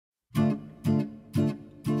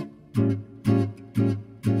The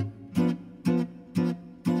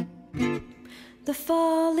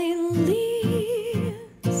falling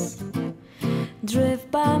leaves drift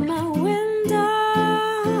by my window.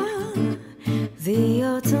 The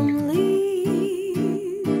autumn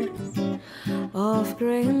leaves of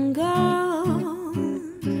gray and gold.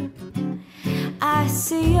 I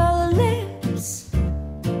see your lips,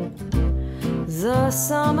 the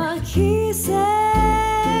summer kisses,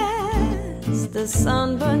 the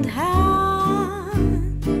sunburned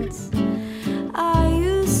hands I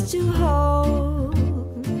used to hold.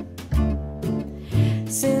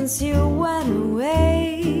 Since you went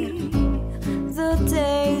away, the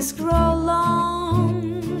days grow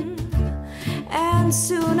long, and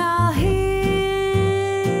soon I'll hear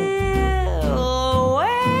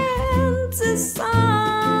winter sun.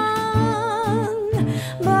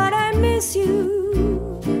 But I miss you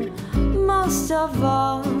most of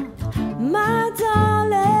all, my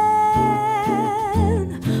darling,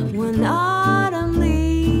 when autumn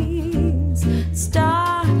leaves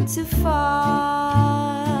start to fall.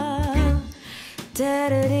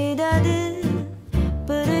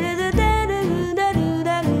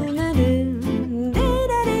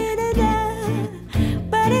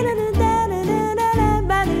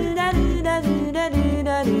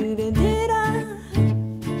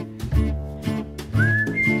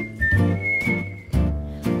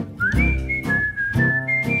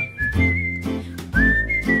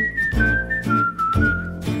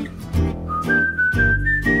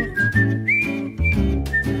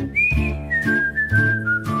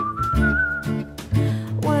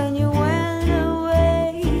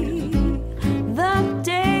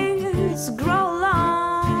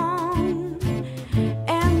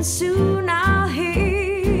 Soon I'll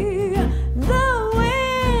hear the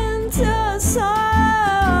winter song.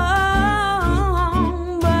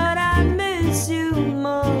 But I miss you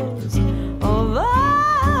most of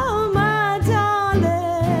all, my darling,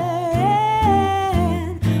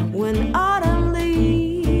 when autumn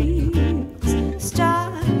leaves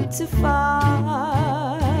start to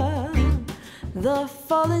fall. The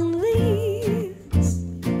falling leaves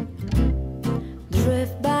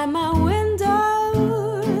drift by my window.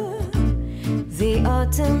 The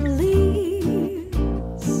autumn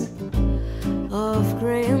leaves of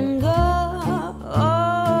gray and gold.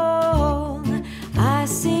 I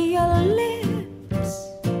see your lips,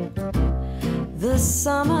 the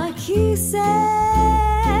summer kisses,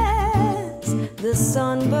 the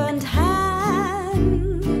sunburned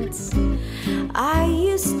hands I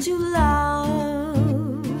used to love.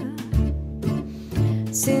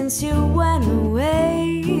 Since you went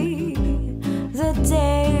away, the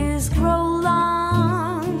days grow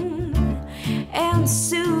long, and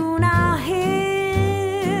soon I'll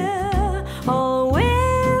hear a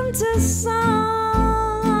winter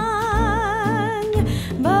song.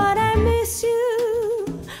 But I miss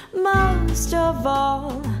you most of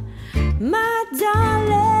all, my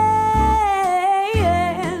darling,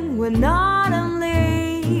 when autumn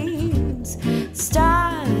leaves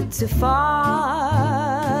start to fall.